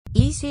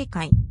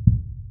Isekai.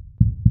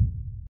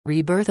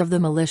 Rebirth of the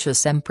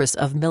Malicious Empress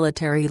of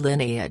Military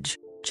Lineage,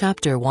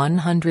 Chapter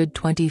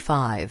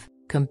 125,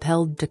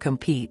 Compelled to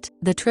Compete.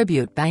 The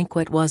tribute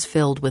banquet was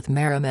filled with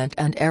merriment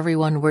and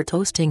everyone were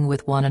toasting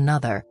with one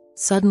another,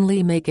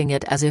 suddenly making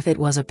it as if it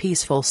was a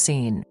peaceful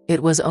scene.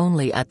 It was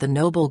only at the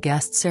noble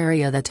guests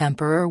area that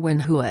Emperor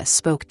Wenhua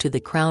spoke to the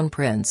Crown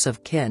Prince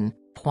of Qian,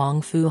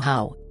 Huang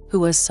Fuhao, who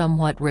was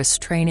somewhat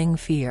restraining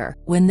fear.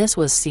 When this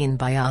was seen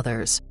by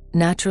others,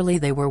 naturally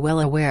they were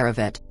well aware of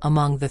it.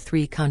 Among the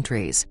three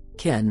countries,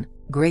 Qian,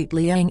 Great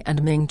Liang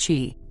and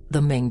Mingqi, the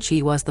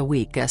Mingqi was the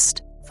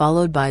weakest,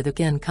 followed by the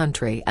Qian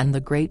country, and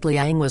the Great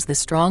Liang was the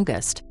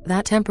strongest.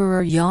 That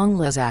Emperor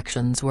Yongli's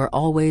actions were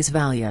always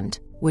valiant,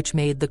 which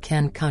made the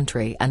Qian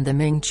country and the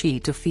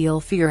Mingqi to feel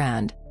fear,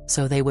 and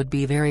so they would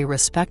be very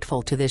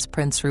respectful to this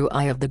Prince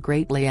Ruai of the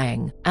Great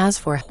Liang. As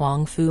for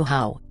Huang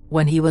Fuhao,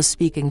 when he was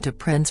speaking to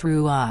Prince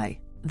Ruai,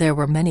 there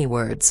were many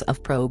words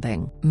of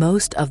probing.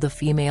 Most of the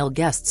female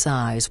guests'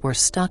 eyes were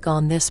stuck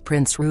on this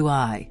Prince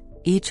Ruai.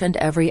 Each and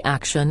every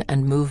action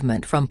and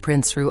movement from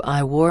Prince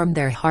Ruai warmed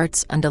their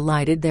hearts and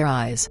delighted their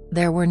eyes.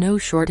 There were no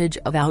shortage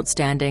of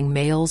outstanding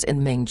males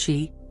in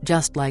Mingqi,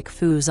 just like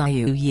Fu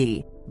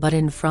Ziyu, but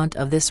in front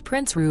of this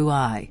Prince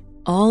Ruai,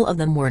 all of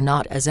them were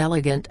not as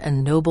elegant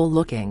and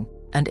noble-looking,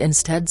 and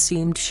instead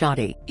seemed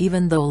shoddy.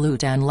 Even though Lu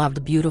Dan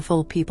loved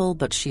beautiful people,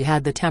 but she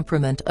had the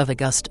temperament of a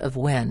gust of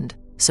wind,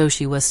 so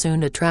she was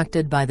soon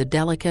attracted by the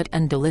delicate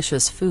and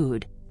delicious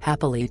food,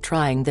 happily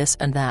trying this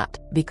and that.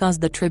 Because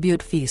the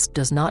tribute feast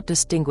does not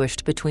distinguish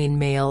between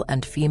male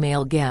and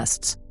female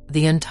guests,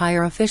 the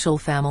entire official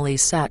family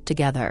sat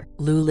together.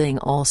 Lu Ling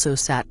also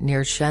sat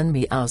near Shen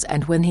Miao's,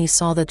 and when he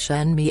saw that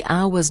Shen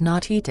Miao was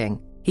not eating,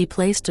 he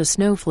placed a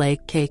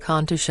snowflake cake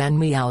onto Shen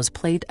Miao's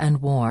plate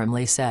and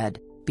warmly said,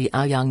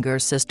 "Biao, younger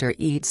sister,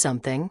 eat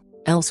something,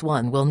 else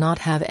one will not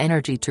have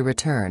energy to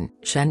return."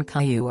 Shen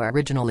Kaiyu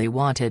originally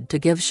wanted to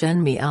give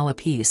Shen Miao a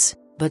piece,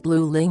 but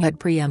Lu Ling had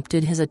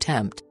preempted his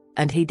attempt,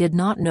 and he did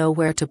not know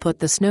where to put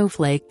the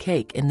snowflake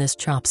cake in this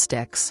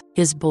chopsticks.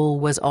 His bowl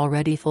was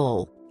already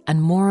full,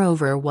 and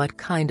moreover, what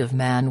kind of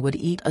man would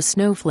eat a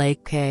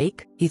snowflake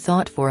cake? He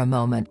thought for a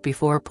moment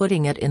before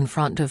putting it in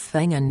front of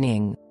Feng and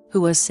Ning,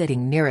 who was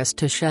sitting nearest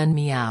to Shen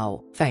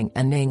Miao. Feng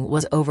and Ning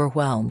was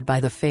overwhelmed by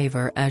the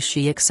favor as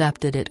she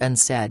accepted it and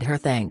said her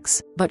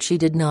thanks, but she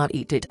did not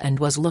eat it and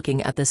was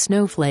looking at the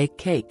snowflake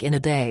cake in a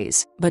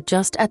daze. But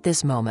just at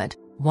this moment,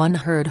 one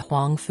heard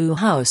Huang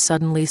Fuhao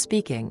suddenly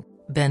speaking.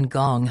 Ben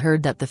Gong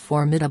heard that the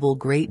formidable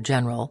great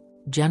general,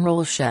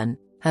 General Shen,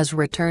 has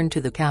returned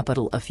to the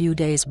capital a few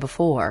days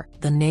before.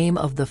 The name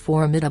of the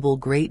formidable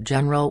great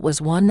general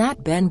was one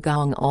that Ben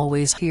Gong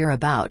always hear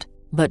about,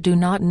 but do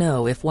not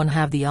know if one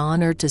have the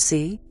honor to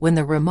see. When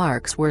the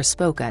remarks were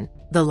spoken,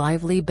 the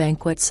lively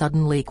banquet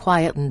suddenly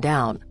quietened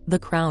down. The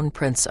crown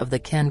prince of the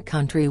Qian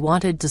country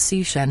wanted to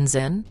see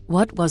Shenzhen.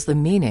 What was the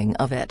meaning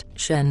of it?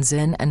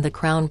 Shenzhen and the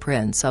crown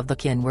prince of the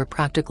Qian were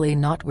practically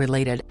not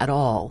related at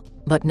all,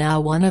 but now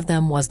one of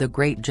them was the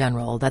great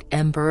general that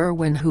Emperor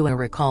Wenhua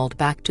recalled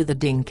back to the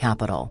Ding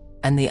capital,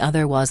 and the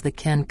other was the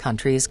Qian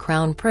country's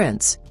crown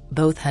prince.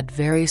 Both had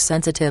very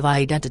sensitive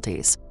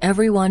identities.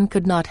 Everyone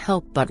could not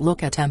help but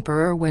look at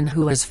Emperor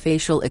Wenhua's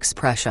facial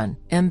expression.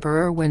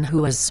 Emperor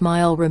Wenhua's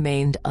smile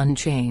remained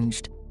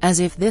unchanged, as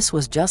if this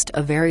was just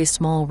a very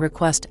small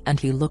request, and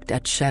he looked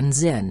at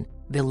Shenzhen.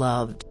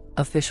 "Beloved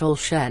official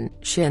Shen."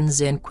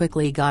 Shenzhen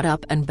quickly got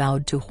up and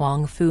bowed to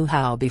Huang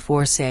Fuhao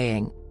before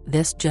saying,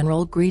 "This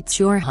general greets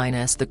your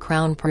highness the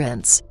crown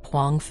prince."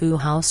 Huang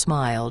Fuhao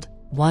smiled.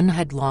 One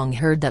had long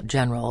heard that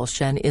General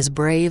Shen is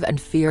brave and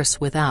fierce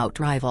without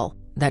rival,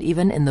 that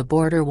even in the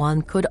border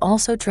one could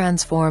also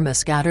transform a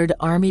scattered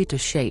army to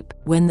shape.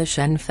 When the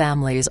Shen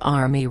family's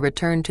army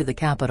returned to the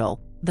capital,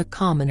 the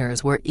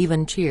commoners were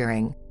even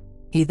cheering.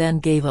 He then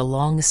gave a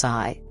long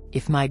sigh.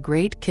 If my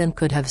great kin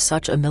could have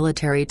such a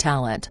military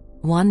talent,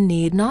 one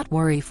need not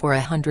worry for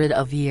 100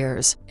 of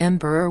years.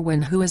 Emperor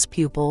Wenhua's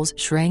pupils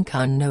shrank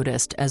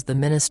unnoticed as the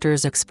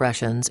ministers'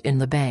 expressions in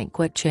the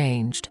banquet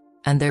changed,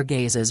 and their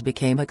gazes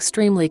became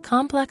extremely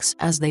complex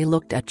as they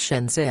looked at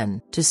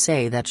Shenzhen. To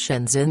say that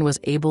Shenzhen was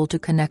able to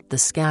connect the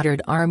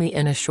scattered army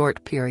in a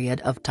short period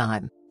of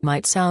time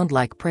might sound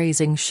like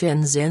praising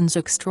Shenzhen's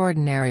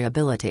extraordinary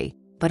ability,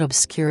 but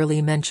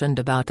obscurely mentioned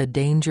about the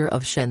danger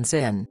of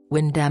Shenzhen.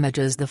 Wind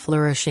damages the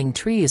flourishing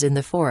trees in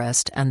the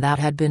forest, and that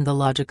had been the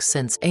logic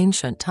since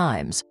ancient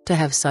times. To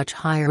have such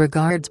high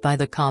regards by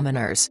the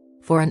commoners,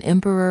 for an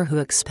emperor who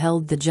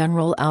expelled the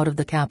general out of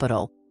the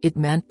capital, it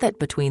meant that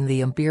between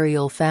the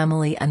imperial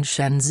family and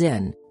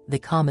Shenzhen, the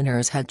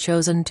commoners had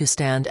chosen to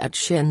stand at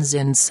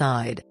Shenzhen's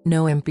side.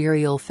 No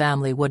imperial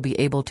family would be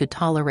able to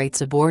tolerate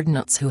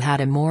subordinates who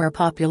had a more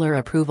popular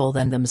approval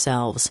than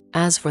themselves.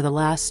 As for the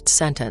last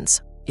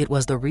sentence, it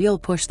was the real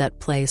push that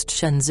placed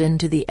Shenzhen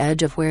to the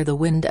edge of where the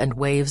wind and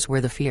waves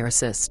were the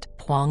fiercest.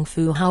 Huang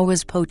Fuhao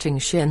was poaching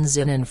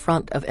Shenzhen in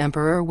front of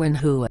Emperor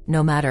Wenhua.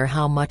 No matter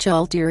how much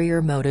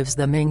ulterior motives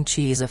the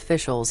Mingqi's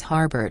officials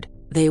harbored,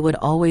 they would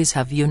always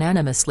have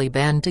unanimously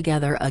band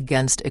together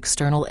against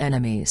external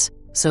enemies.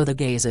 so the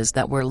gazes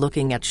that were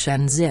looking at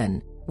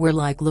Shenzin were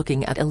like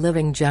looking at a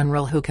living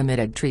general who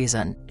committed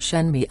treason.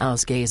 Shen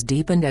Miao's gaze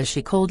deepened as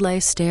she coldly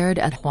stared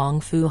at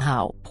Huang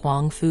Fuhao.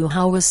 Huang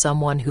Fuhao was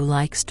someone who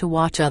likes to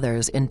watch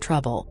others in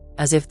trouble,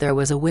 as if there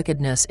was a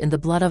wickedness in the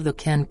blood of the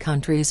Qian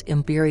country's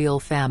imperial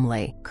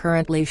family.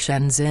 Currently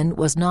Shenzin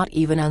was not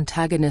even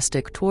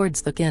antagonistic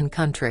towards the Qian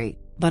country,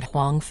 but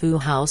Huang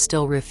Fuhao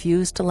still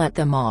refused to let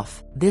them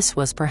off. This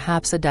was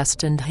perhaps a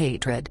destined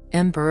hatred.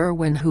 Emperor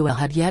Wenhua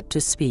had yet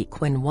to speak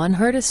when one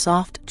heard a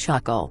soft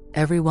chuckle.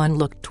 Everyone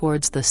looked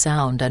towards the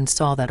sound and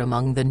saw that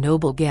among the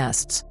noble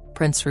guests,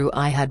 Prince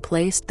Ruai had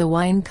placed the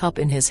wine cup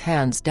in his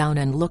hands down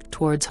and looked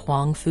towards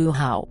Huang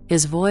Fuhao.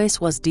 His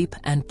voice was deep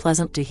and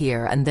pleasant to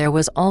hear, and there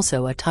was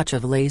also a touch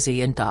of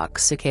lazy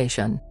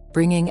intoxication,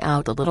 bringing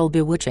out a little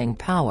bewitching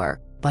power,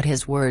 but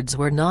his words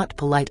were not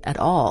polite at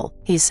all.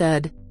 He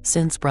said,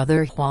 "Since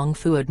Brother Huang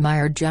Fu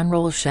admired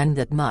General Shen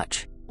that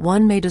much,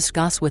 one may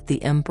discuss with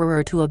the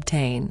Emperor to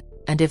obtain,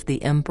 and if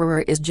the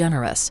Emperor is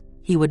generous,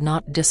 he would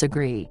not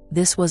disagree."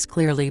 This was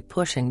clearly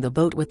pushing the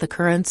boat with the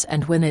currents,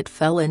 and when it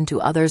fell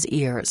into others'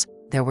 ears,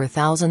 there were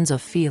thousands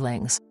of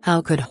feelings. How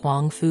could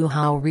Huang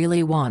Fuhao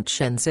really want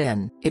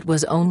Shenzin? It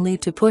was only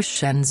to push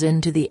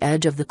Shenzin to the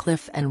edge of the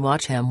cliff and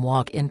watch him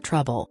walk in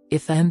trouble.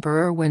 If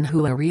Emperor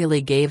Wenhua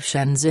really gave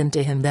Shenzin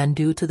to him, then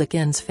due to the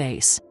Qian's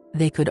face,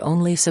 they could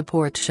only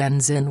support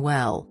Shenzin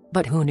well.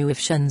 But who knew if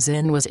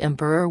Shenzin was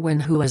Emperor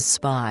Wenhua's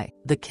spy?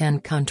 The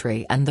Qian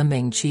country and the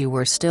Mingqi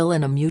were still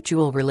in a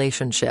mutual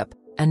relationship,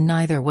 and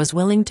neither was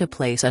willing to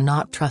place a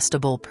not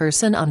trustable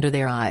person under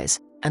their eyes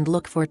and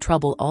look for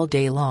trouble all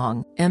day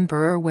long.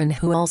 Emperor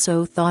Wenhu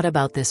also thought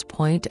about this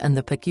point, and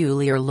the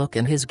peculiar look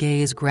in his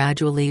gaze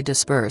gradually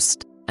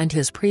dispersed, and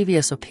his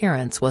previous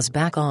appearance was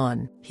back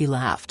on. He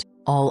laughed.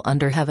 All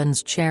under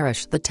heavens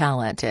cherish the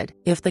talented.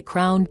 If the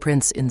crown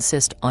prince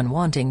insist on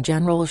wanting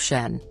General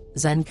Shen,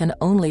 Zen can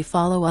only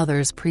follow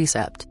others'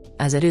 precept,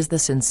 as it is the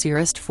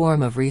sincerest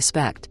form of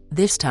respect.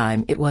 This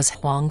time it was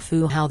Huang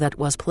Fuhao that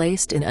was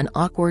placed in an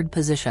awkward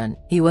position.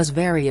 He was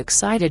very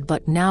excited,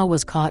 but now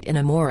was caught in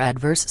a more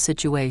adverse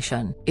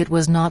situation. It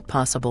was not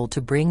possible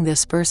to bring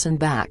this person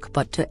back,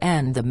 but to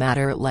end the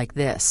matter like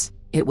this,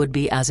 it would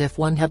be as if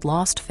one had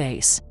lost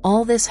face.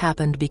 All this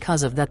happened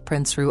because of that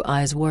Prince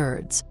Ruai's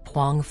words.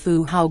 Huang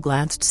Fuhao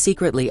glanced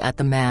secretly at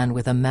the man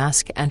with a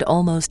mask and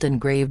almost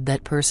engraved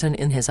that person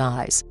in his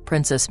eyes.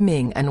 Princess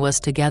Ming'an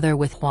was together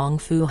with Huang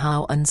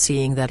Fuhao, and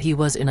seeing that he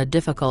was in a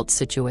difficult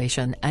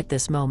situation at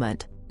this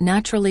moment,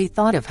 naturally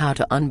thought of how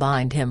to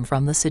unbind him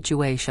from the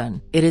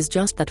situation. It is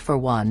just that for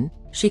one,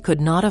 she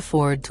could not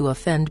afford to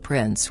offend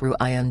Prince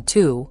Ruai, and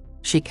two,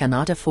 she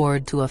cannot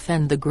afford to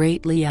offend the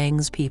great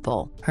Liang's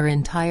people. Her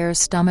entire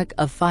stomach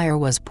of fire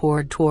was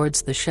poured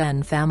towards the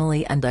Shen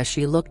family, and as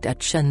she looked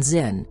at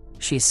Shenzin,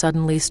 she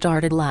suddenly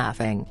started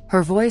laughing.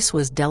 Her voice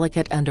was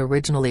delicate and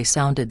originally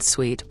sounded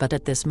sweet, but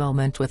at this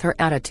moment with her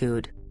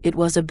attitude, it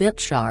was a bit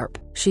sharp.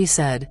 She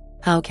said,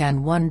 "How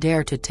can one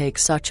dare to take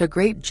such a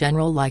great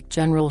general like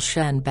General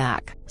Shen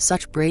back?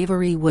 Such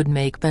bravery would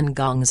make Ben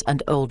Gong's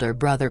and older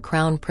brother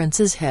Crown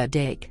Prince's head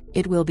ache.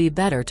 It will be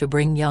better to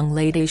bring young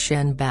Lady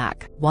Shen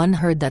back." One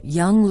heard that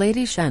young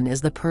Lady Shen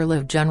is the pearl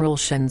of General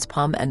Shen's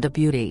palm and a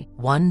beauty.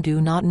 One do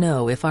not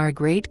know if our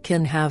great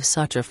kin have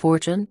such a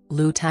fortune.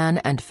 Lu Tan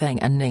and Feng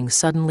Anning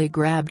suddenly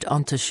grabbed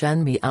onto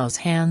Shen Miao's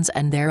hands,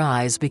 and their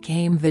eyes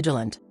became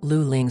vigilant.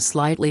 Lu Ling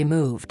slightly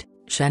moved.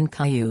 Shen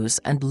Kaiyu's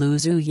and Lu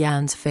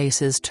Zuyan's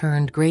faces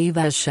turned grave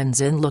as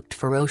Shenzin looked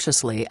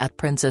ferociously at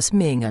Princess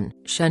Ming'an.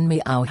 Shen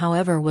Miao,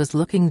 however, was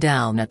looking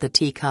down at the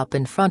teacup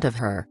in front of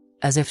her,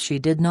 as if she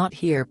did not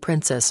hear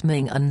Princess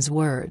Ming'an's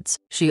words.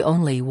 She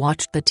only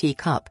watched the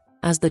teacup,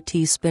 as the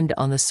tea spinned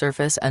on the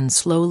surface and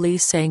slowly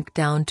sank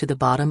down to the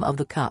bottom of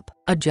the cup.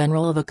 A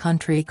general of a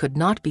country could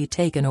not be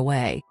taken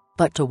away,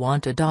 but to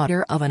want a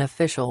daughter of an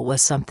official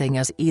was something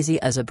as easy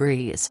as a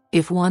breeze.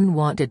 If one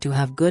wanted to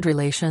have good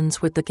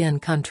relations with the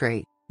Qian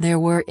country, there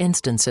were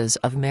instances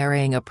of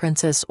marrying a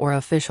princess or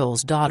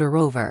official's daughter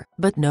over,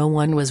 but no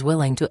one was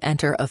willing to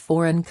enter a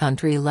foreign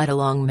country, let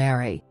alone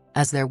marry,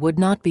 as there would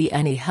not be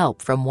any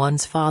help from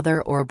one's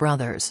father or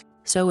brothers.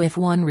 So if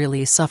one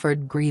really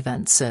suffered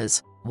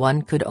grievances,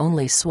 one could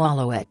only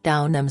swallow it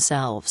down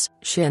themselves.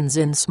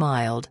 Shenzin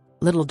smiled.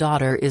 Little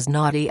daughter is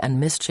naughty and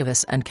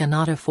mischievous and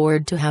cannot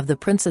afford to have the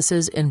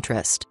princess's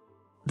interest.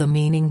 The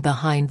meaning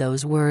behind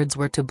those words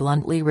were to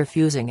bluntly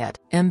refusing it.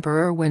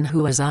 Emperor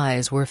Wenhua's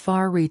eyes were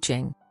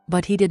far-reaching,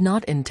 but he did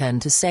not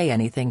intend to say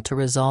anything to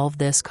resolve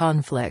this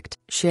conflict.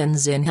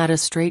 Shenzin had a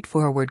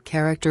straightforward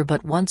character,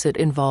 but once it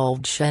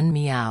involved Shen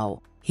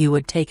Miao, he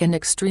would take an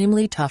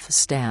extremely tough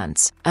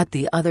stance. At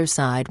the other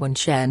side, when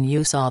Shen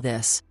Yu saw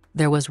this,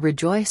 there was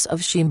rejoice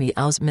of Shi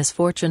Miao's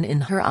misfortune in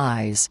her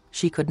eyes.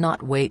 She could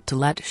not wait to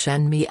let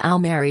Shen Miao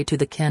marry to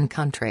the Qian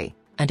country,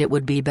 and it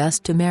would be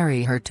best to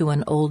marry her to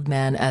an old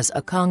man as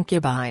a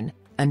concubine,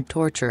 and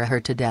torture her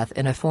to death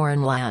in a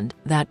foreign land.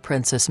 That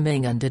Princess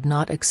Ming'an did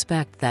not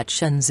expect that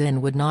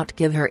Shenzin would not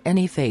give her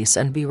any face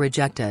and be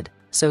rejected,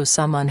 so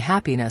some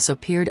unhappiness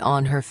appeared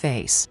on her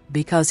face.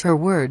 Because her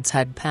words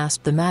had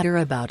passed the matter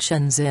about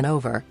Shenzin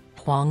over,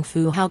 Huang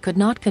Fuhao could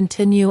not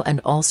continue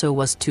and also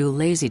was too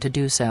lazy to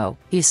do so.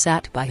 He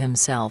sat by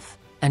himself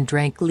and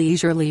drank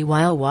leisurely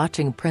while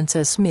watching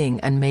Princess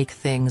Ming-an make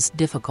things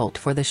difficult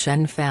for the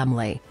Shan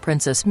family.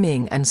 Princess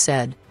Ming-an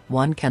said,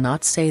 "One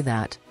cannot say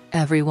that.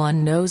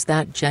 Everyone knows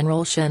that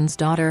General Shen's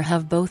daughter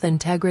have both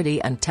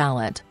integrity and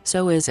talent.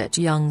 So is it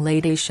young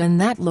lady Shen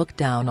that looked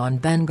down on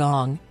Ben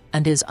Gong,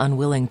 and is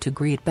unwilling to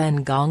greet Ben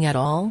Gong at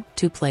all?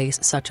 To place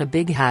such a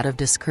big hat of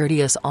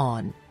discourteous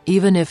on,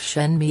 even if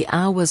Shen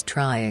Miao was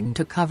trying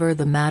to cover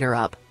the matter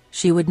up,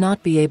 she would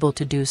not be able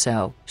to do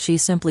so." She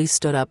simply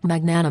stood up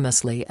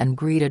magnanimously and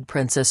greeted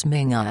Princess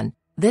Ming-an.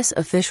 "This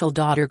official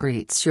daughter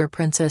greets your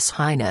Princess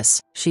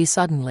Highness." She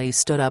suddenly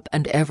stood up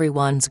and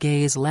everyone's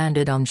gaze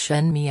landed on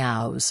Shen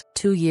Miao's.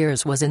 2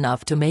 years was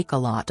enough to make a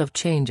lot of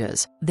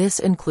changes. This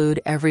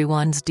include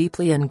everyone's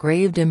deeply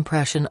engraved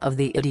impression of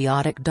the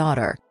idiotic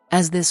daughter,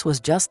 as this was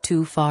just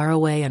too far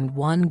away and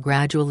one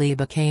gradually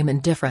became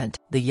indifferent.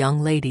 The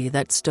young lady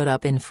that stood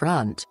up in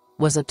front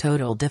was a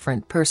total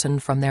different person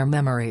from their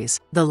memories.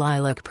 The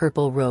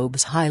lilac-purple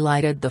robes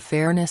highlighted the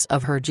fairness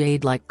of her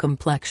jade-like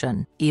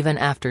complexion. Even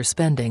after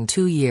spending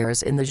 2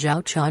 years in the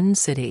Zhaochun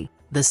city,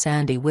 the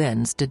sandy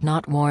winds did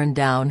not worn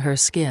down her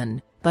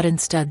skin, but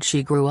instead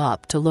she grew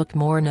up to look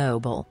more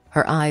noble.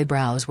 Her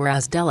eyebrows were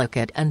as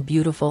delicate and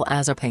beautiful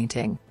as a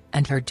painting,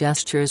 and her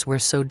gestures were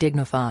so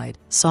dignified,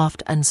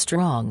 soft and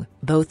strong.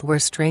 Both were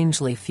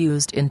strangely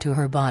fused into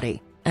her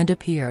body, and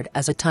appeared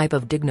as a type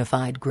of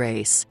dignified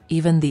grace.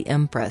 Even the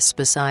Empress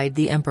beside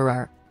the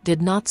Emperor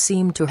did not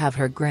seem to have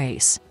her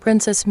grace.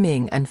 Princess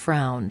Ming-an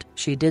frowned.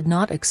 She did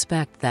not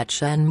expect that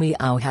Shen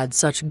Miao had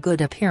such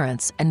good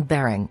appearance and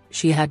bearing.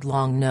 She had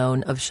long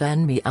known of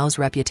Shen Miao's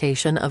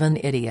reputation of an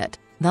idiot,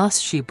 thus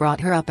she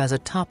brought her up as a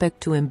topic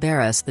to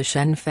embarrass the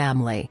Shen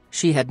family.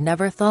 She had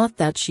never thought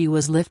that she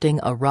was lifting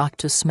a rock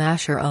to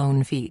smash her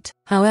own feet.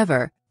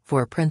 However,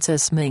 for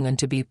Princess Ming-an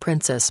to be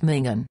Princess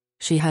Ming-an,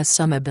 she has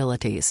some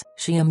abilities.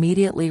 She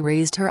immediately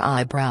raised her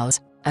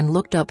eyebrows, and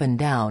looked up and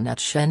down at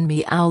Shen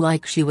Miao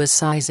like she was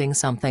sizing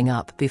something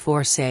up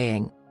before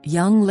saying,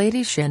 "Young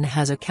lady Shen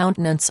has a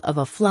countenance of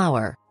a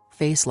flower,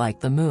 face like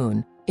the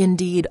moon,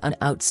 indeed an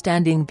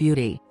outstanding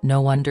beauty.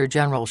 No wonder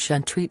General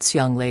Shen treats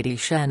young lady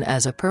Shen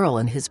as a pearl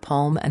in his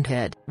palm and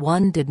head."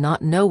 One did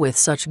not know with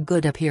such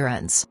good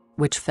appearance,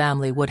 which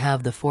family would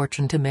have the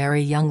fortune to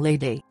marry young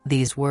lady.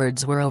 These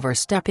words were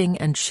overstepping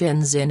and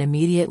Shin Zin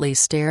immediately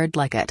stared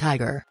like a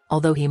tiger.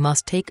 Although he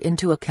must take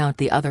into account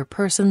the other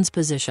person's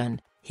position,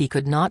 he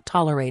could not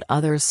tolerate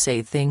others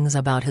say things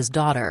about his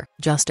daughter.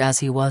 Just as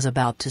he was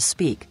about to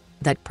speak,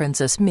 that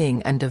Princess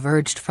Ming-an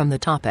diverged from the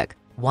topic.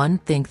 "One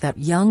think that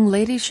young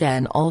lady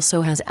Shen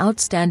also has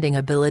outstanding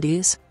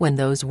abilities." When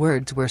those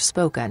words were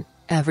spoken,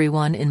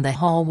 everyone in the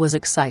hall was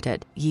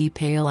excited. Yi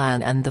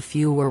Peilan and the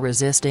few were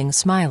resisting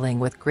smiling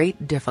with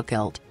great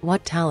difficulty.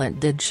 What talent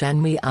did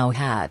Shen Miao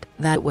had?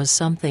 That was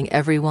something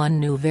everyone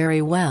knew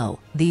very well.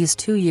 These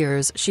 2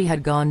 years she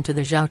had gone to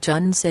the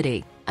Zhaochun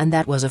city, and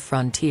that was a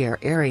frontier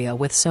area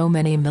with so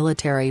many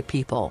military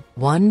people.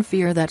 One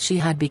fear that she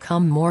had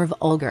become more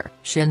vulgar.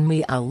 Shen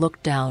Miao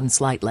looked down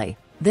slightly.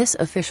 This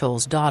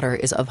official's daughter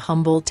is of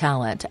humble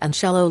talent and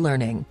shallow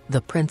learning.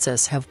 The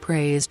princess have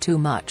praised too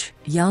much.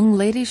 Young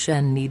lady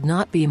Shen need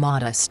not be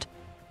modest.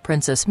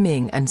 Princess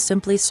Ming-an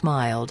simply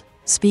smiled.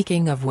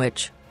 Speaking of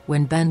which,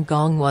 when Ben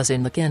Gong was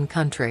in the Qian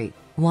country,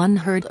 one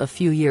heard a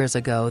few years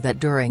ago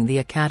that during the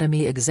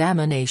academy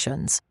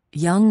examinations,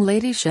 young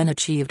lady Shen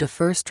achieved a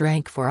first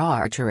rank for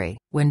archery.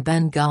 When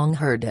Ben Gong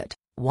heard it,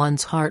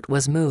 one's heart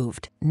was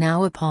moved.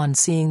 Now upon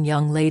seeing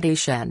young lady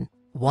Shen,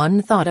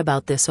 one thought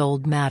about this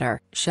old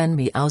matter. Shen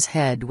Miao's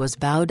head was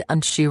bowed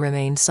and she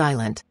remained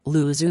silent.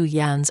 Lu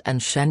Zuyan's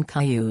and Shen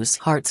Kaiyu's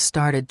hearts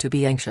started to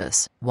be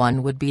anxious.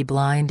 One would be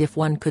blind if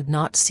one could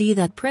not see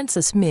that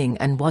Princess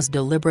Ming-an was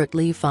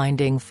deliberately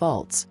finding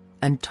faults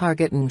and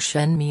targeting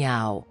Shen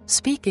Miao.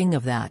 Speaking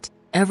of that,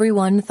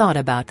 everyone thought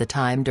about the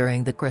time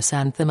during the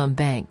Chrysanthemum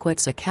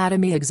Banquet's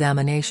academy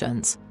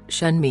examinations.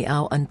 Shen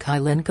Miao and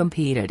Kailin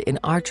competed in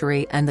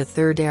archery and the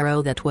third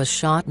arrow that was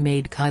shot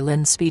made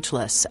Kailin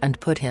speechless and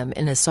put him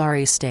in a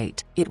sorry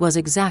state. It was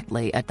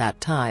exactly at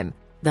that time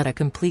that a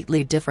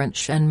completely different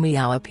Shen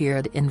Miao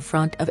appeared in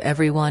front of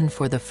everyone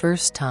for the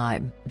first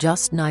time.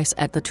 Just nice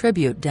at the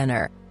tribute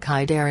dinner,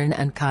 Kai Darren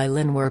and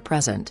Kailin were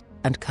present,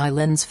 and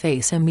Kailin's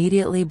face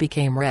immediately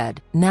became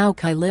red. Now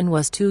Kailin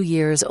was 2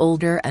 years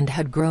older and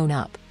had grown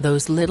up.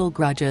 Those little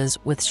grudges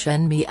with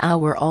Shen Miao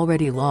were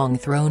already long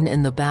thrown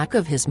in the back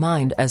of his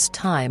mind as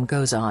time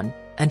goes on,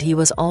 and he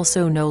was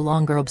also no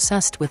longer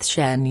obsessed with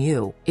Shen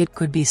Yu. It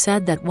could be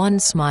said that one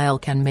smile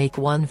can make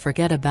one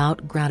forget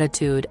about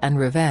gratitude and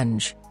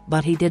revenge,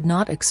 but he did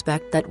not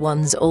expect that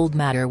one's old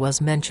matter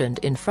was mentioned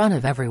in front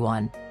of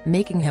everyone,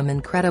 making him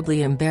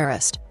incredibly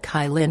embarrassed.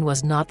 Kailin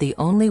was not the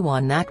only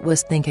one that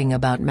was thinking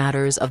about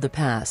matters of the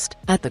past.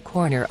 At the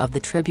corner of the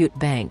tribute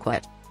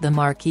banquet, the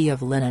Marquis of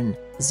Linan,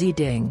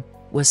 Ziding,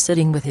 was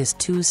sitting with his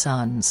 2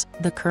 sons.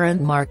 The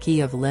current Marquis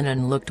of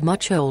Linan looked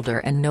much older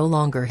and no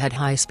longer had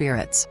high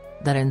spirits.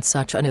 that in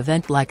such an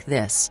event like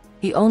this,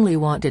 he only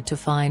wanted to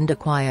find a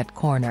quiet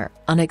corner.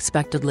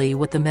 Unexpectedly,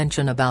 with the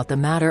mention about the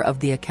matter of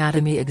the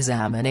academy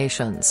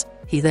examinations,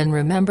 he then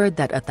remembered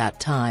that at that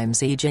time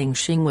Zi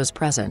Jingxing was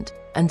present,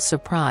 and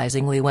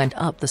surprisingly went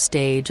up the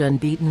stage and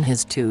beaten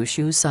his two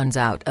Shu sons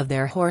out of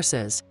their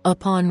horses.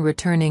 Upon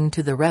returning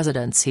to the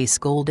residence, he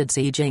scolded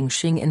Zi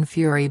Jingxing in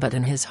fury, but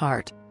in his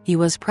heart, he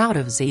was proud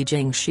of Zi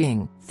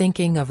Jingxing.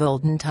 Thinking of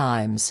olden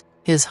times,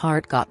 his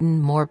heart gotten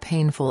more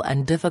painful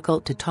and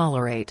difficult to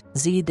tolerate.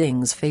 Zi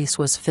Ding's face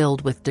was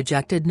filled with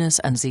dejectedness,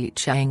 and Zi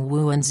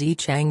Changwu and Zi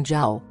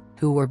Changzhou,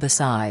 who were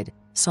beside,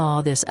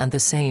 saw this, and the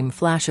same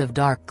flash of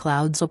dark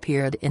clouds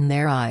appeared in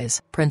their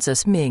eyes.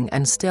 Princess Ming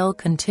and still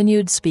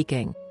continued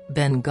speaking.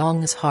 Ben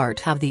Gong's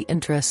heart have the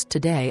interest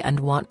today and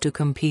want to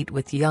compete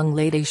with young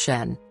lady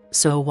Shen,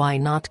 so why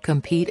not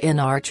compete in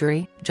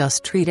archery?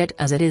 Just treat it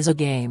as it is a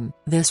game.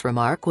 This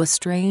remark was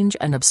strange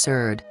and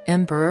absurd.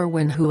 Emperor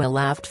Wenhua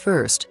laughed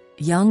first.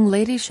 Young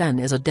lady Shen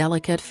is a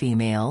delicate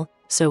female,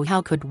 so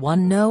how could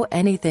one know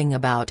anything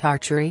about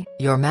archery?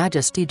 Your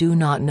Majesty do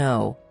not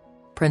know.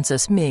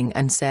 Princess Ming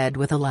and said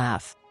with a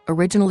laugh.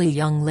 Originally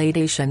young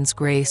lady Shen's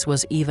grace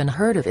was even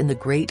heard of in the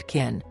great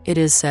Qian. It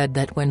is said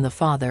that when the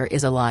father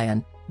is a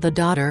lion, the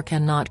daughter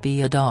cannot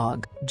be a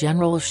dog.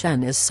 General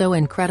Shen is so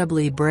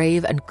incredibly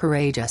brave and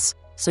courageous,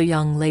 so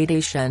young lady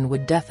Shen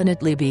would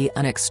definitely be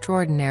an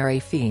extraordinary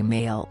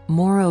female.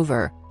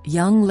 Moreover,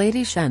 young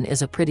lady Shen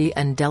is a pretty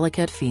and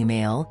delicate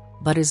female,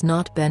 but is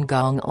not Ben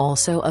Gong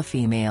also a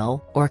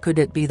female? Or could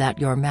it be that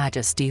your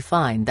Majesty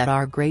find that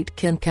our great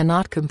Qian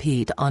cannot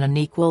compete on an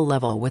equal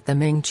level with the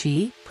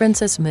Mingqi?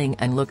 Princess Ming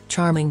and looked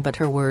charming, but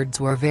her words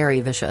were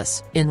very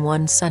vicious. In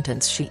one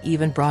sentence she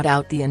even brought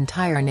out the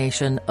entire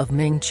nation of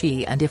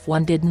Mingqi, and if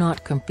one did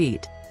not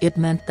compete, it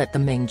meant that the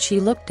Mingqi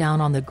looked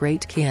down on the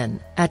great Qian.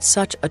 At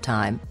such a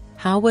time,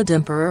 how would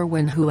Emperor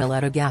Wenhua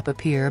let a gap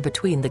appear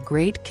between the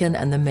great Qian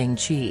and the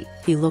Mingqi?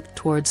 He looked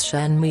towards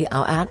Shen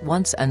Miao at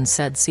once and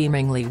said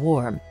seemingly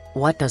warm,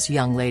 "What does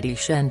young lady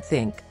Shen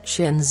think?"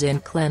 Shen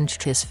Xin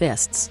clenched his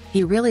fists.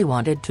 He really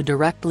wanted to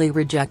directly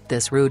reject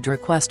this rude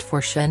request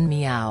for Shen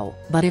Miao.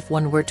 But if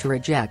one were to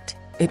reject,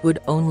 it would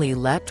only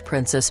let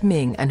Princess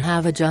Ming and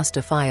have a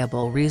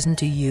justifiable reason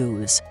to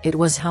use. It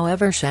was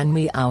however Shen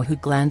Miao who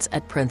glanced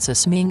at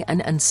Princess Ming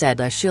and said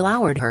as she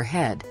lowered her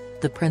head,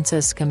 "The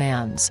princess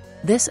commands.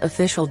 This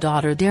official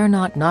daughter dare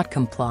not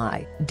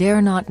comply.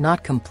 Dare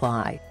not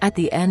comply." At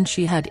the end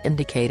she had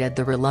indicated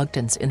the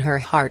reluctance in her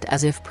heart,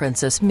 as if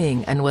Princess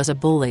Ming and was a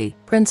bully.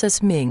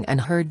 Princess Ming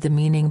and heard the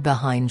meaning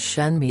behind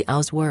Shen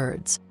Miao's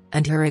words,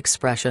 and her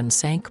expression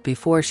sank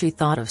before she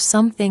thought of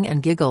something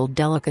and giggled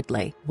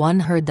delicately.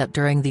 One heard that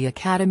during the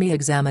academy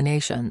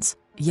examinations,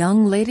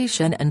 young lady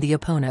Shen and the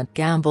opponent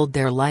gambled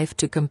their life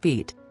to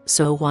compete.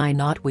 So why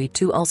not we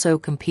too also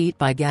compete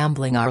by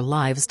gambling our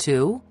lives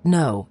too?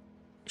 No.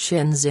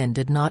 Shen Xin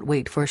did not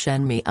wait for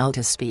Shen Miao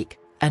to speak,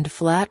 and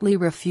flatly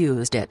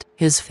refused it.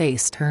 His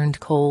face turned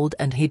cold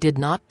and he did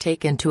not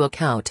take into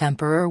account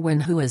Emperor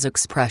Wenhua's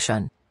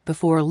expression,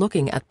 before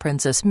looking at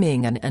Princess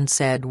Ming and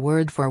said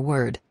word for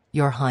word,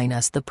 "Your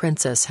Highness, the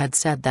princess had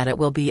said that it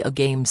will be a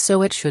game,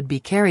 so it should be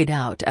carried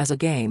out as a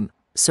game,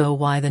 so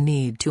why the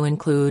need to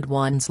include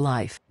one's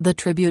life? The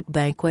tribute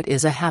banquet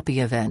is a happy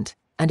event,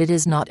 and it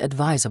is not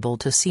advisable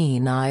to see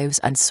knives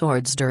and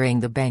swords during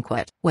the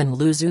banquet." When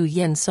Lu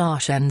Zuyin saw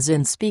Shen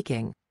Xin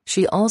speaking,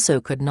 she also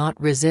could not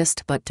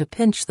resist but to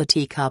pinch the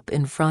teacup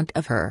in front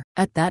of her.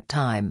 At that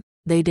time,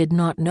 they did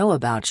not know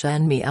about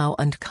Shen Miao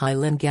and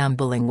Kailin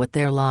gambling with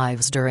their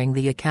lives during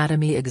the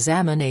academy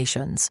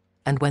examinations,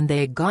 and when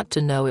they got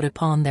to know it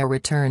upon their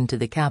return to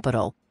the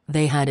capital,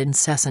 they had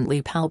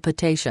incessantly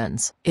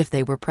palpitations. If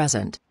they were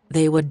present,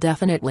 they would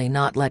definitely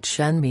not let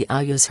Shen Miao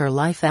use her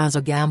life as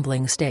a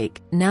gambling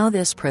stake. Now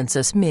this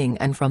Princess Ming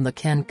and from the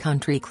Qian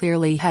country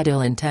clearly had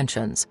ill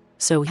intentions,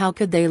 so how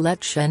could they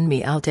let Shen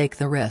Miao take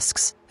the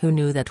risks? Who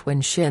knew that when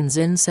Shen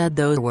Xin said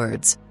those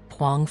words,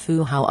 Huang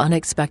Fu Hao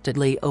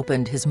unexpectedly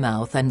opened his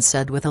mouth and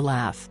said with a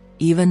laugh,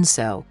 "Even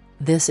so,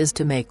 this is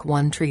to make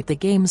one treat the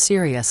game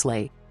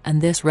seriously,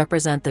 and this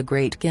represent the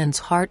great Qian's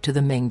heart to the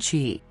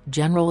Mingqi.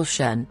 General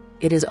Shen,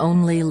 it is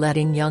only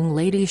letting young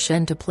lady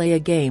Shen to play a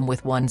game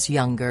with one's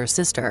younger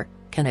sister.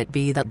 Can it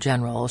be that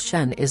General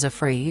Shen is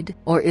afraid?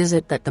 Or is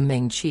it that the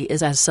Mingqi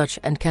is as such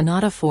and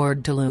cannot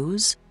afford to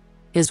lose?"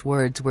 His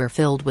words were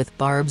filled with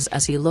barbs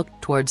as he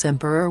looked towards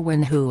Emperor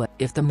Wenhua.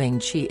 If the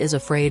Mingqi is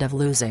afraid of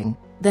losing,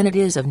 then it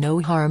is of no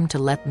harm to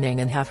let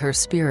Ming and have her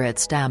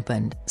spirits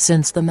dampened.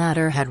 Since the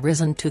matter had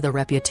risen to the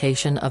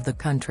reputation of the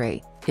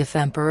country, if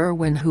Emperor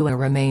Wenhua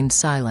remained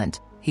silent,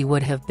 he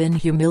would have been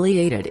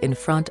humiliated in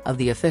front of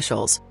the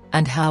officials,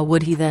 and how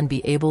would he then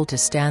be able to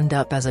stand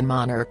up as a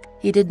monarch?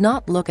 He did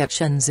not look at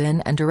Shen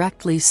Xin and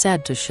directly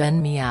said to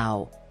Shen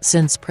Miao,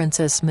 "Since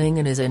Princess Ming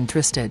is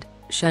interested,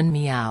 Shen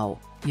Miao,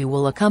 you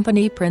will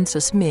accompany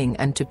Princess Ming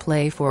and to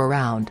play for a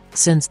round."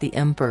 Since the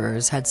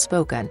emperors had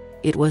spoken,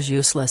 it was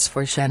useless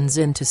for Shen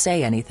Xin to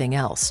say anything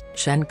else.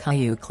 Shen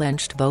Kaiyu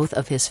clenched both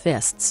of his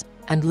fists,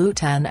 and Lu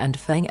Tan and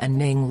Feng and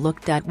Ning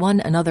looked at one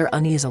another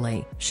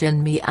uneasily.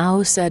 Shen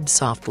Miao said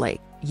softly,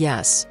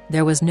 Yes,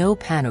 there was no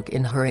panic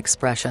in her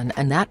expression,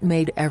 and that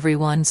made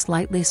everyone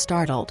slightly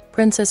startled.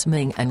 Princess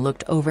Ming-an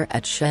looked over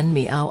at Shen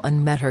Miao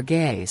and met her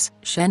gaze.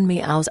 Shen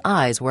Miao's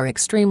eyes were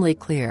extremely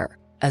clear,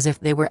 as if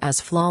they were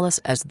as flawless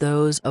as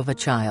those of a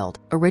child.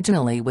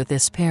 Originally, with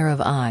this pair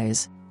of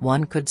eyes,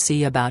 one could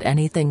see about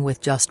anything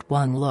with just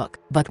one look.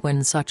 But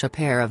when such a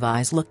pair of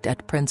eyes looked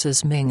at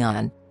Princess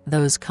Ming-an,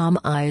 those calm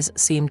eyes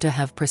seemed to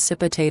have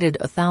precipitated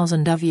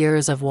 1,000 of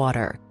years of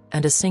water,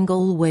 and a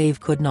single wave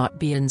could not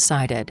be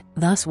incited.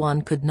 Thus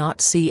one could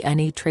not see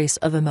any trace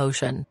of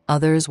emotion.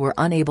 Others were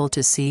unable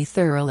to see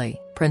thoroughly.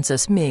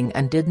 Princess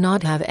Ming-an did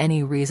not have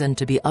any reason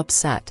to be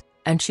upset,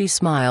 and she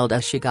smiled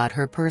as she got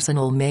her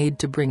personal maid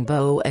to bring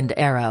bow and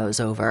arrows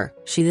over.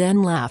 She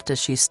then laughed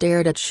as she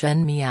stared at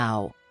Shen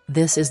Miao.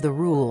 This is the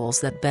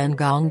rules that Ben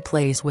Gong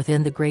plays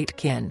within the Great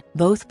Qian.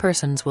 Both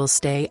persons will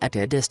stay at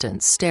a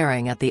distance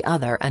staring at the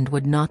other and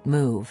would not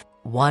move.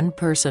 One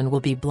person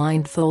will be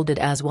blindfolded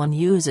as one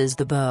uses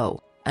the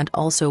bow, and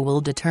also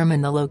will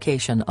determine the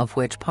location of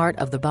which part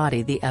of the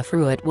body the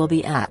fruit will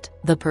be at.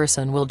 The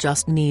person will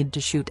just need to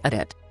shoot at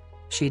it.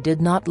 She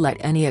did not let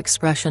any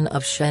expression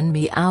of Shen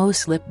Miao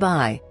slip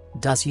by.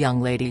 Does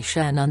young lady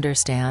Shen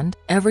understand?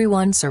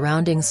 Everyone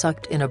surrounding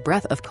sucked in a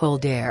breath of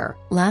cold air.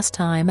 Last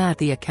time at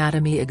the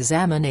academy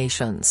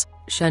examinations,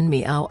 Shen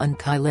Miao and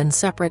Kailin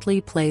separately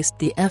placed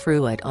the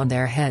fruit on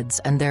their heads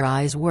and their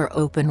eyes were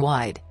open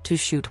wide. To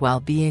shoot while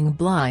being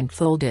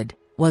blindfolded,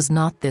 was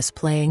not this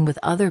playing with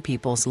other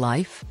people's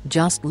life?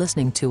 Just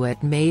listening to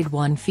it made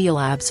one feel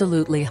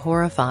absolutely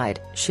horrified.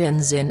 Xin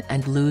Xin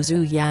and Lu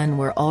Zuyan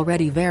were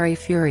already very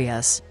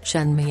furious.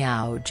 Shen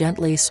Miao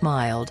gently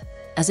smiled,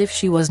 as if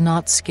she was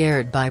not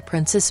scared by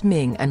Princess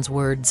Ming-an's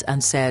words,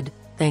 and said,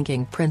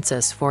 thanking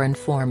Princess for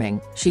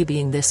informing. She,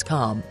 being this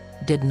calm,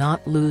 did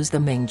not lose the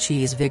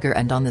Ming-chi's vigor,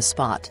 and on the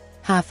spot,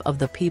 half of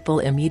the people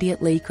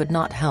immediately could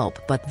not help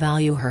but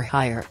value her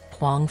higher.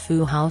 Huang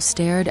Fu-hao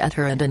stared at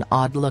her and an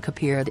odd look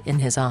appeared in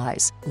his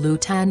eyes. Lu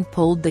Tan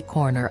pulled the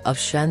corner of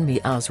Shen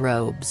Miao's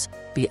robes.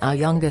 Be our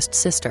youngest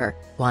sister,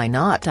 why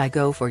not I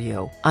go for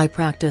you? I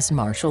practice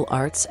martial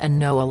arts and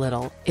know a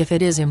little. If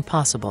it is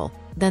impossible,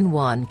 then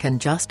one can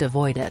just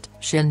avoid it.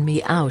 Shen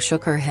Miao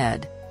shook her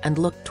head, and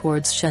looked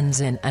towards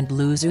Shenzhen and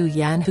Lu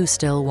Zuyan, who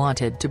still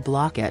wanted to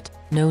block it.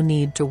 No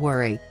need to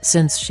worry.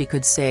 Since she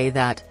could say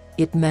that,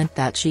 it meant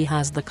that she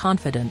has the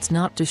confidence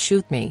not to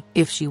shoot me.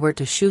 If she were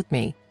to shoot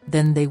me,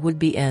 then they would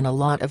be in a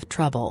lot of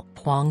trouble.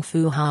 Huang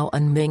Fu-hao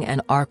and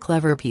Ming-an are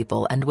clever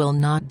people and will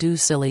not do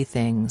silly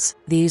things.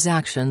 These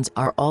actions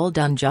are all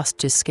done just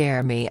to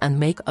scare me and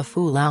make a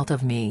fool out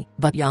of me.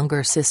 But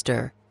younger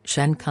sister,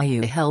 Shen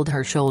Kaiyu held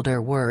her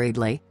shoulder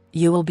worriedly,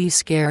 you will be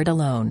scared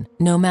alone.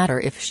 No matter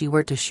if she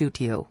were to shoot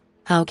you,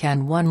 how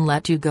can one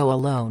let you go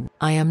alone?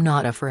 I am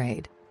not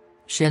afraid.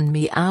 Shen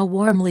Miao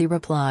warmly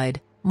replied,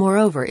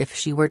 moreover, if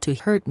she were to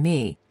hurt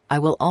me, I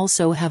will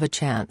also have a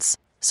chance.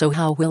 So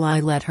how will I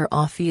let her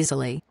off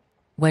easily?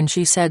 When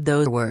she said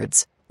those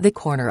words, the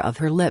corner of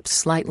her lips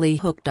slightly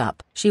hooked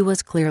up. She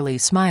was clearly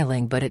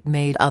smiling, but it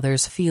made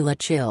others feel a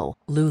chill.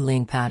 Lu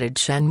Ling patted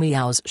Shen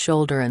Miao's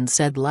shoulder and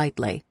said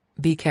lightly,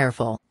 be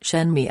careful.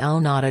 Shen Miao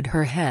nodded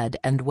her head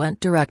and went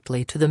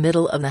directly to the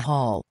middle of the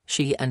hall.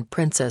 She and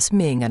Princess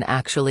Ming-an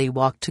actually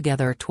walked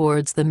together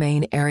towards the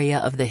main area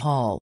of the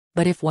hall,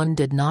 but if one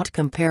did not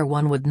compare,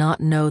 one would not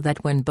know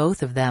that when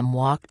both of them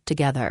walked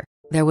together,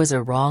 there was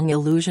a wrong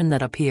illusion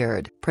that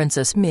appeared.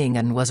 Princess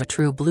Ming-an was a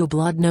true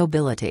blue-blood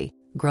nobility,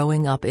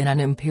 growing up in an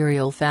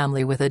imperial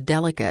family with a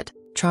delicate,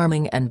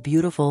 charming and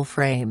beautiful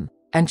frame,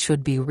 and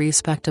should be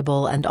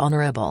respectable and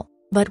honorable.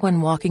 But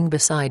when walking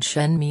beside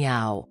Shen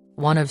Miao,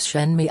 one of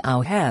Shen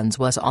Miao's hands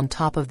was on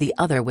top of the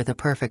other with a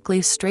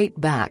perfectly straight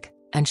back,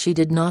 and she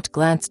did not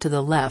glance to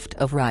the left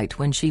or right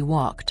when she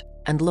walked,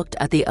 and looked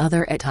at the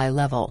other at eye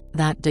level.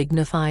 That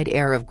dignified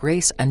air of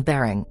grace and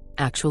bearing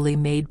actually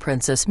made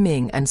Princess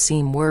Ming-an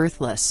seem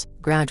worthless.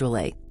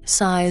 Gradually,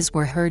 sighs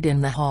were heard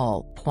in the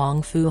hall.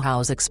 Huang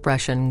Fu-hao's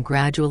expression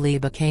gradually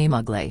became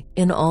ugly.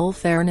 In all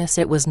fairness,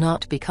 it was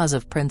not because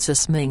of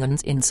Princess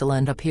Ming-an's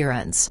insolent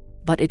appearance,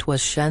 but it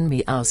was Shen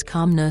Miao's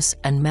calmness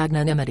and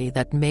magnanimity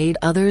that made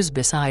others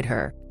beside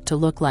her to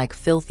look like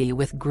filthy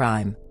with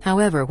grime.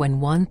 However, when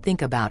one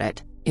think about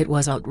it, it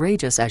was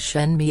outrageous, as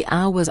Shen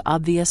Miao was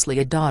obviously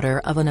a daughter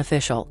of an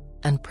official,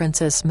 and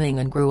Princess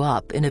Ming-an grew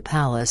up in a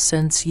palace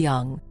since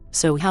young.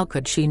 So how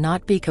could she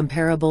not be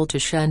comparable to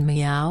Shen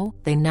Miao?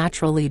 They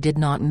naturally did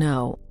not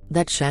know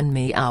that Shen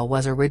Miao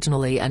was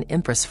originally an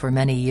empress for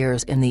many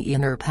years in the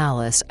inner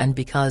palace, and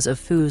because of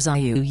Fu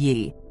Ziyu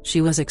Yi,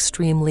 she was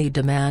extremely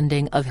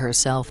demanding of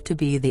herself to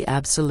be the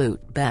absolute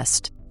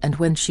best, and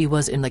when she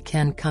was in the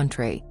Qian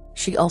country,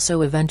 she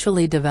also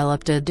eventually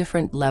developed a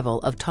different level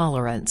of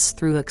tolerance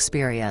through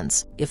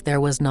experience. If there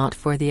was not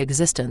for the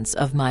existence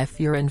of my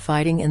Furin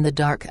fighting in the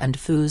dark and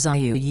Fu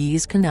Ziyu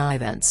Yi's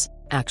connivance,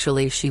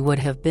 actually she would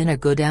have been a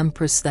good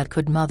empress that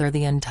could mother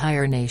the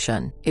entire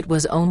nation. It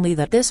was only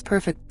that this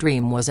perfect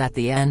dream was at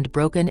the end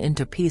broken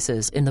into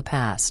pieces in the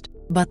past,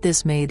 but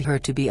this made her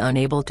to be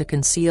unable to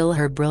conceal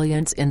her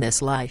brilliance in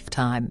this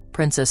lifetime.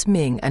 Princess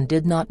Ming-an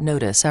did not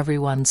notice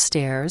everyone's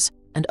stares,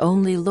 and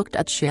only looked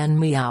at Shen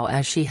Miao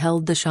as she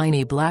held the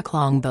shiny black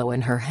longbow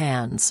in her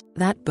hands.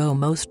 That bow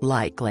most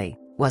likely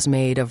was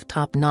made of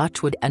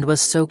top-notch wood and was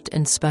soaked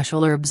in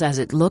special herbs as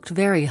it looked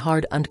very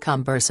hard and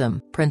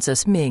cumbersome.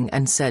 Princess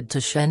Ming-an said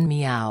to Shen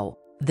Miao,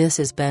 "This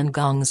is Ben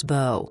Gong's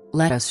bow.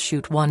 Let us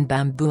shoot one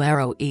bamboo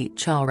arrow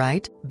each,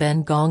 alright?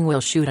 Ben Gong will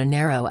shoot an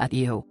arrow at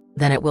you,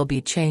 then it will be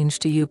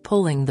changed to you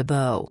pulling the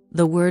bow."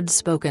 The words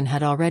spoken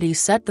had already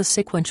set the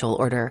sequential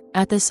order.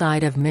 At the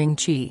side of Ming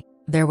Qi,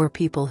 there were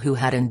people who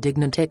had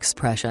indignant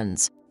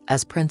expressions,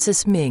 as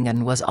Princess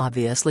Ming-an was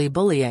obviously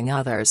bullying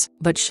others.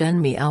 But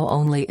Shen Miao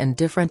only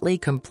indifferently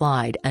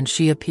complied, and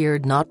she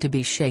appeared not to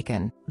be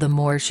shaken. The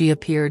more she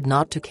appeared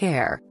not to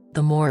care,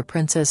 the more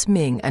Princess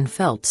Ming-an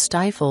felt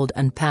stifled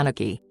and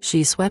panicky.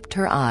 She swept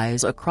her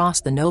eyes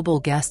across the noble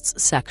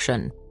guests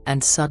section,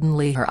 and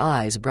suddenly her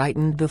eyes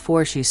brightened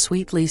before she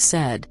sweetly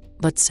said,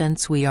 "But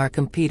since we are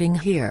competing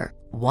here,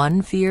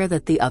 one fear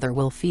that the other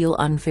will feel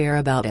unfair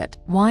about it.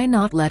 Why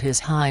not let His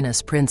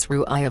Highness Prince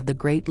Ruai of the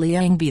Great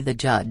Liang be the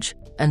judge,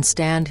 and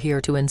stand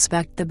here to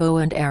inspect the bow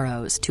and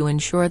arrows to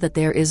ensure that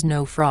there is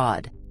no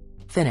fraud?"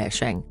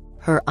 Finishing,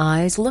 her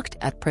eyes looked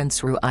at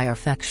Prince Ruai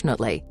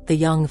affectionately. The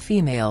young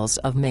females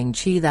of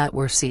Mingqi that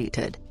were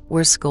seated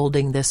were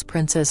scolding this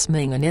Princess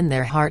Ming-an in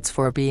their hearts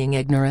for being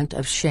ignorant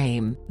of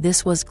shame.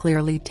 This was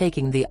clearly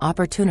taking the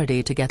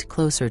opportunity to get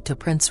closer to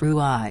Prince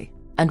Ruai,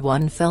 and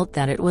one felt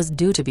that it was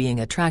due to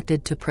being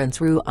attracted to Prince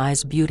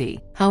Ruai's beauty.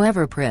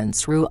 However,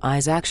 Prince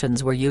Ruai's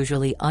actions were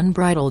usually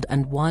unbridled,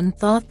 and one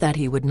thought that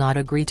he would not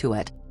agree to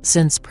it,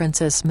 since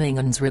Princess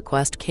Ming-an's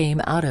request came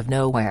out of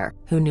nowhere.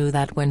 Who knew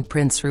that when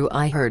Prince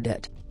Ruai heard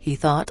it, he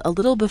thought a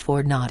little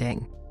before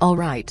nodding.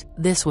 Alright.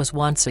 This was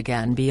once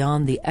again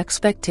beyond the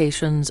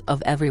expectations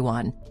of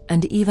everyone,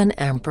 and even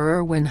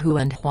Emperor Wenhu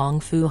and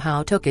Huang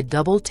Fuhao took a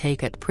double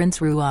take at Prince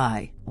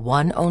Ruai.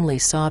 One only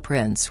saw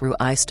Prince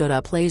Ruai stood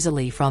up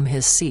lazily from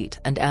his seat,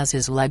 and as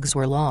his legs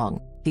were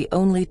long, he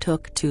only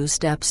took 2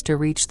 steps to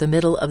reach the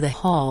middle of the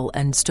hall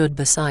and stood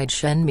beside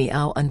Shen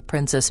Miao and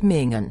Princess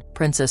Ming-an.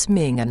 Princess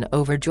Ming-an,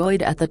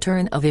 overjoyed at the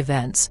turn of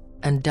events,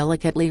 and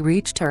delicately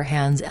reached her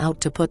hands out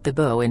to put the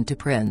bow into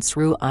Prince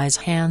Ruai's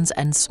hands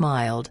and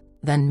smiled.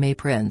 "Then may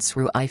Prince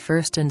Ruai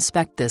first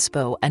inspect this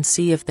bow and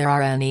see if there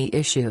are any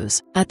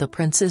issues." At the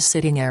prince's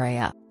sitting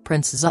area,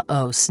 Prince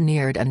Zhao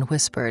sneered and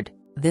whispered,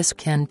 "This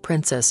Qian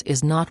princess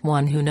is not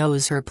one who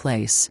knows her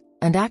place,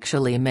 and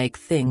actually make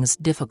things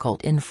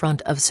difficult in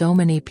front of so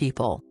many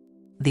people."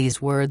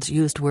 These words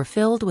used were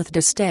filled with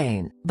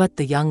disdain. But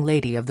the young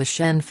lady of the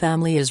Shan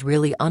family is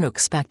really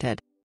unexpected.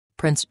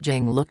 Prince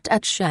Jing looked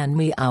at Shen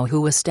Miao, who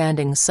was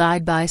standing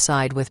side by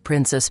side with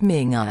Princess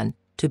Ming-an,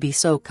 to be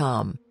so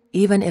calm.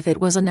 Even if it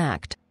was an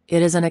act,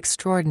 it is an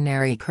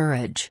extraordinary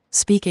courage.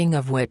 Speaking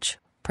of which,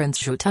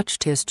 Prince Zhu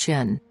touched his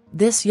chin.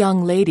 This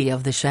young lady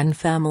of the Shen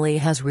family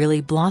has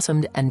really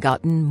blossomed and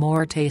gotten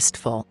more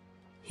tasteful.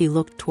 He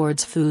looked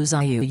towards Fu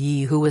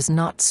Ziyu, who was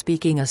not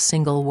speaking a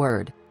single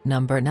word.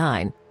 "Number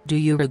 9, do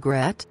you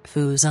regret?"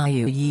 Fu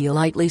Ziyu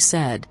lightly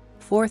said.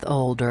 "Fourth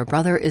older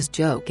brother is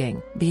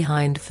joking."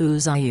 Behind Fu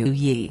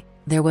Ziyu,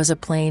 there was a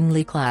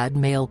plainly clad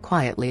male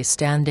quietly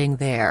standing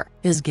there.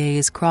 His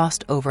gaze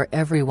crossed over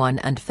everyone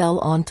and fell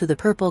onto the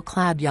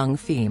purple-clad young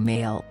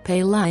female.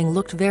 Pei Lang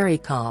looked very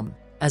calm,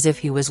 as if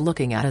he was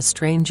looking at a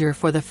stranger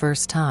for the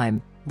first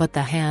time, but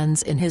the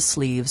hands in his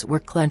sleeves were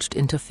clenched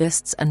into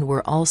fists and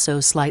were also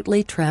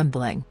slightly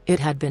trembling. It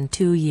had been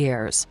 2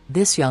 years.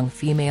 This young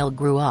female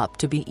grew up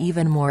to be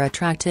even more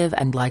attractive,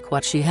 and like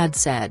what she had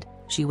said,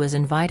 she was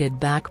invited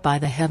back by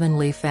the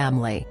heavenly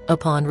family.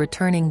 Upon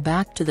returning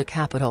back to the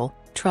capital,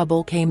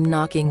 trouble came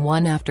knocking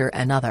one after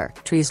another.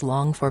 Trees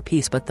long for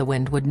peace, but the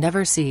wind would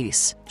never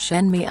cease.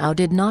 Shen Miao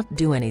did not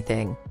do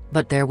anything,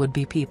 but there would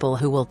be people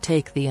who will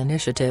take the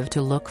initiative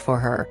to look for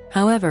her.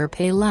 However,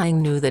 Pei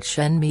Lang knew that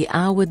Shen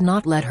Miao would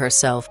not let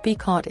herself be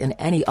caught in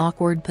any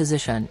awkward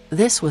position.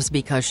 This was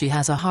because she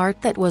has a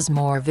heart that was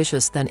more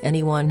vicious than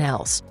anyone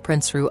else.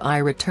 Prince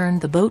Ruai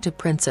returned the bow to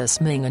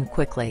Princess Ming-an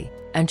quickly,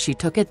 and she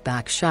took it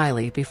back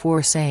shyly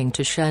before saying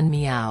to Shen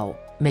Miao,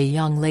 "May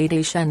young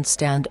lady Shen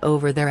stand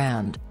over there?"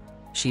 And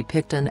she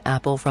picked an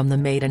apple from the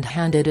maid and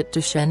handed it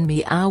to Shen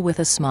Miao with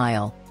a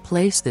smile.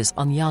 "Place this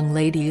on young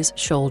lady's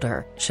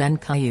shoulder." Shen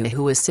Kaiyu,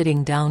 who was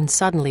sitting down,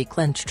 suddenly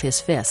clenched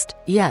his fist.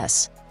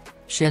 "Yes."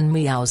 Shen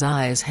Miao's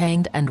eyes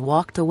hanged and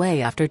walked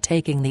away after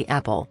taking the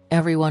apple.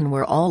 Everyone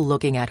were all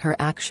looking at her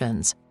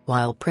actions,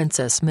 while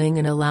Princess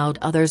Ming-an allowed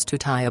others to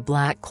tie a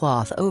black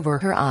cloth over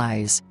her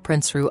eyes.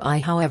 Prince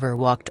Ruai, however,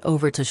 walked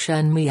over to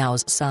Shen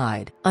Miao's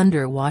side.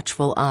 Under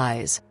watchful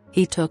eyes,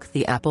 he took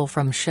the apple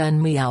from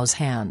Shen Miao's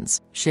hands.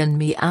 Shen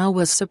Miao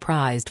was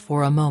surprised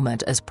for a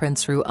moment as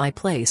Prince Ruai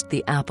placed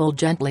the apple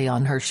gently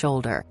on her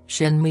shoulder.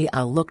 Shen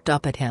Miao looked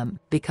up at him.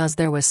 Because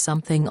there was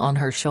something on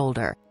her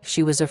shoulder,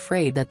 she was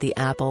afraid that the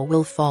apple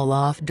will fall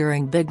off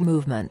during big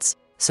movements,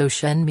 so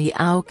Shen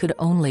Miao could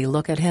only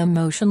look at him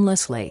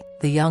motionlessly.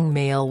 The young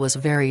male was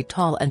very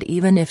tall, and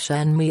even if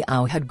Shen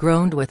Miao had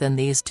grown within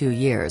these 2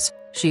 years,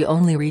 She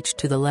only reached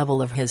to the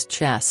level of his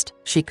chest.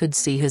 She could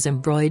see his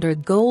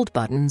embroidered gold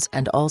buttons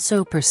and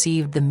also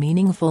perceived the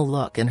meaningful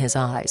look in his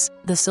eyes.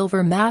 The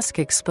silver mask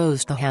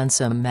exposed the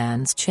handsome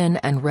man's chin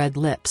and red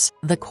lips.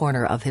 The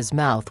corner of his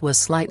mouth was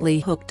slightly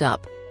hooked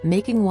up,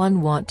 making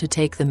one want to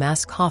take the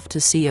mask off to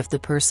see if the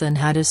person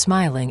had a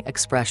smiling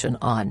expression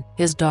on.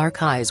 His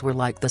dark eyes were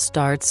like the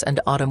stars and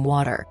autumn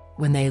water.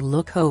 When they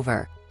look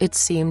over, it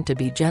seemed to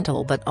be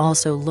gentle but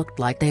also looked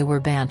like they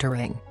were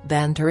bantering.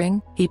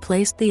 Bantering? He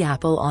placed the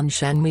apple on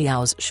Shen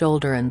Miao's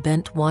shoulder and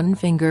bent one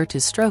finger to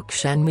stroke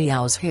Shen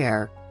Miao's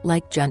hair,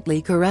 like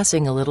gently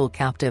caressing a little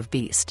captive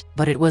beast.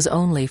 But it was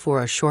only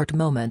for a short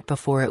moment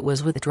before it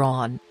was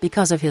withdrawn.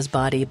 Because of his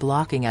body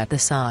blocking at the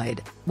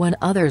side, when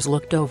others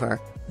looked over,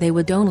 they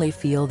would only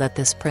feel that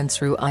this Prince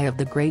Ruai of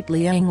the Great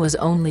Liang was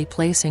only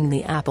placing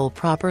the apple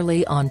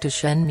properly onto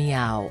Shen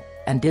Miao,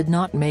 and did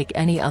not make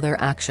any other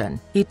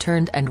action. He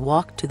turned and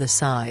walked to the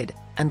side,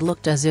 and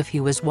looked as if he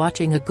was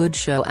watching a good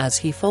show as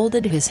he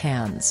folded his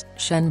hands.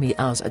 Shen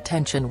Miao's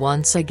attention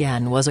once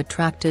again was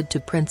attracted to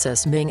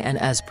Princess Ming, and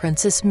as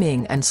Princess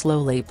Ming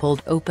slowly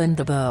pulled open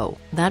the bow,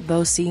 that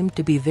bow seemed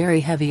to be very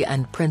heavy,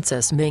 and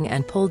Princess Ming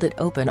pulled it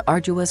open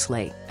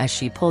arduously. As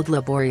she pulled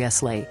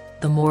laboriously,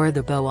 the more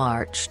the bow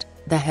arched,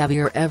 the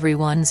heavier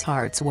everyone's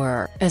hearts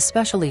were,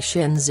 especially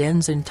Shin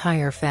Zin's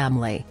entire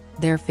family.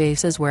 Their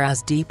faces were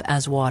as deep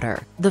as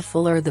water. The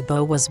fuller the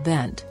bow was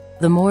bent,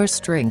 the more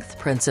strength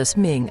Princess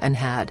Ming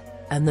had,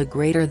 and the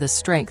greater the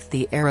strength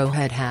the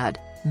arrowhead had,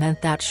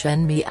 meant that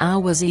Shen Miao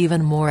was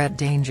even more at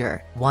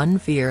danger. One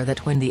fear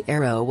that when the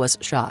arrow was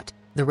shot,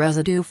 the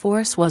residue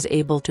force was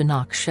able to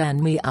knock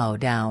Shen Miao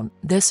down.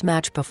 This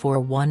match before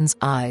one's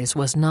eyes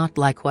was not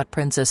like what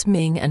Princess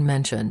Ming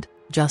mentioned,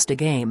 just a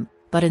game,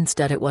 but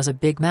instead it was a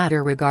big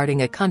matter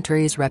regarding a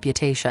country's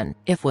reputation.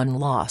 If one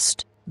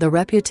lost, the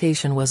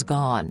reputation was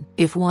gone.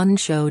 If one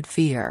showed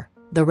fear,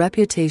 the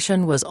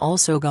reputation was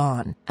also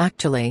gone.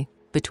 Actually,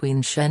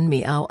 between Shen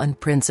Miao and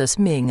Princess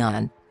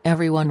Ming,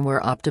 everyone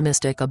were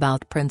optimistic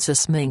about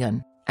Princess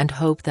Ming, and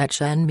hoped that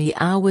Shen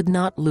Miao would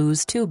not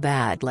lose too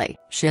badly.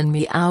 Shen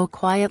Miao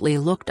quietly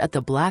looked at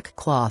the black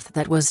cloth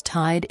that was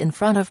tied in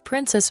front of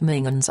Princess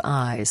Ming's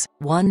eyes.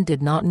 One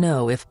did not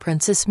know if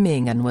Princess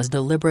Ming was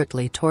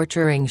deliberately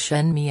torturing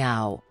Shen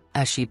Miao,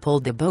 as she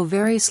pulled the bow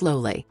very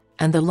slowly,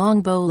 and the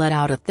long bow let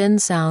out a thin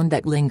sound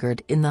that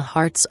lingered in the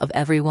hearts of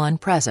everyone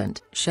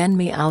present. Shen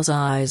Miao's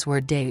eyes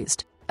were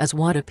dazed, as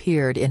what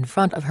appeared in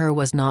front of her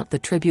was not the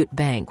tribute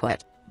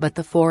banquet, but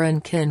the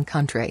foreign Qian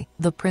country.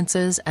 The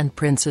princes and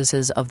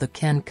princesses of the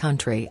Qian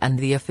country and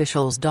the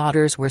officials'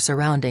 daughters were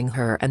surrounding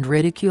her and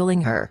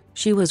ridiculing her.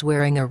 She was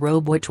wearing a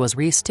robe which was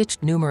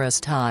restitched numerous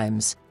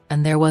times,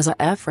 and there was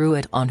a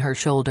fruit on her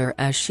shoulder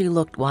as she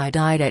looked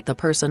wide-eyed at the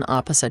person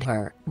opposite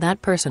her.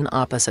 That person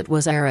opposite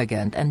was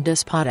arrogant and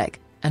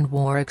despotic, and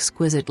wore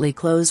exquisitely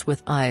clothes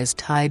with eyes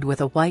tied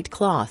with a white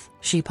cloth.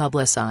 She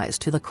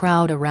publicized to the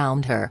crowd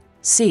around her,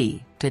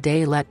 "See,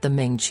 today let the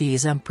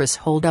Malicious Empress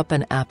hold up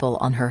an apple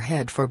on her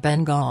head for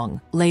Ben Gong.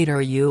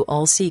 Later you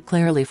all see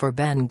clearly for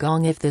Ben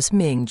Gong if this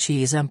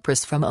Malicious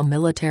Empress from a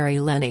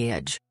military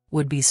lineage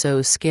would be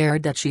so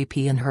scared that she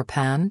pee in her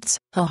pants.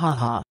 Ha ha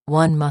ha.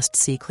 One must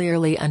see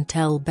clearly and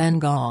tell Ben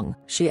Gong."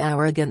 She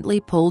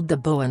arrogantly pulled the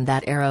bow and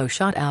that arrow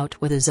shot out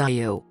with a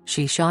zayu.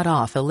 She shot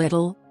off a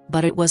little,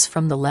 but it was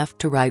from the left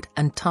to right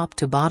and top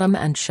to bottom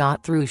and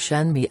shot through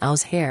Shen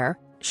Miao's hair,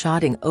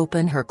 shotting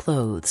open her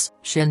clothes.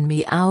 Shen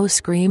Miao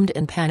screamed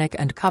in panic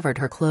and covered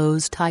her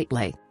clothes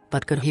tightly,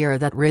 but could hear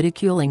that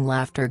ridiculing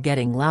laughter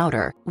getting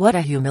louder. What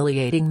a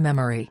humiliating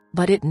memory.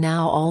 But it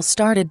now all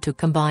started to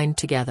combine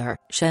together.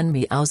 Shen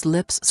Miao's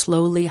lips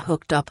slowly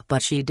hooked up,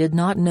 but she did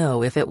not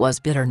know if it was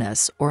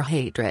bitterness or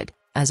hatred,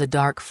 as a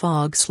dark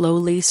fog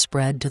slowly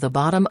spread to the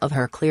bottom of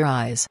her clear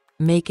eyes,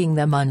 making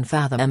them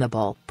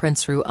unfathomable.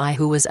 Prince Ruai,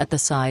 who was at the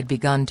side,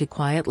 began to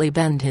quietly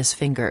bend his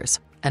fingers,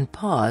 and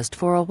paused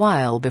for a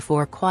while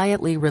before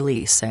quietly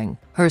releasing.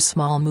 Her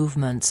small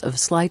movements of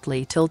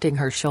slightly tilting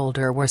her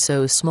shoulder were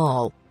so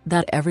small,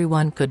 that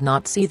everyone could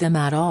not see them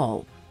at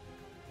all.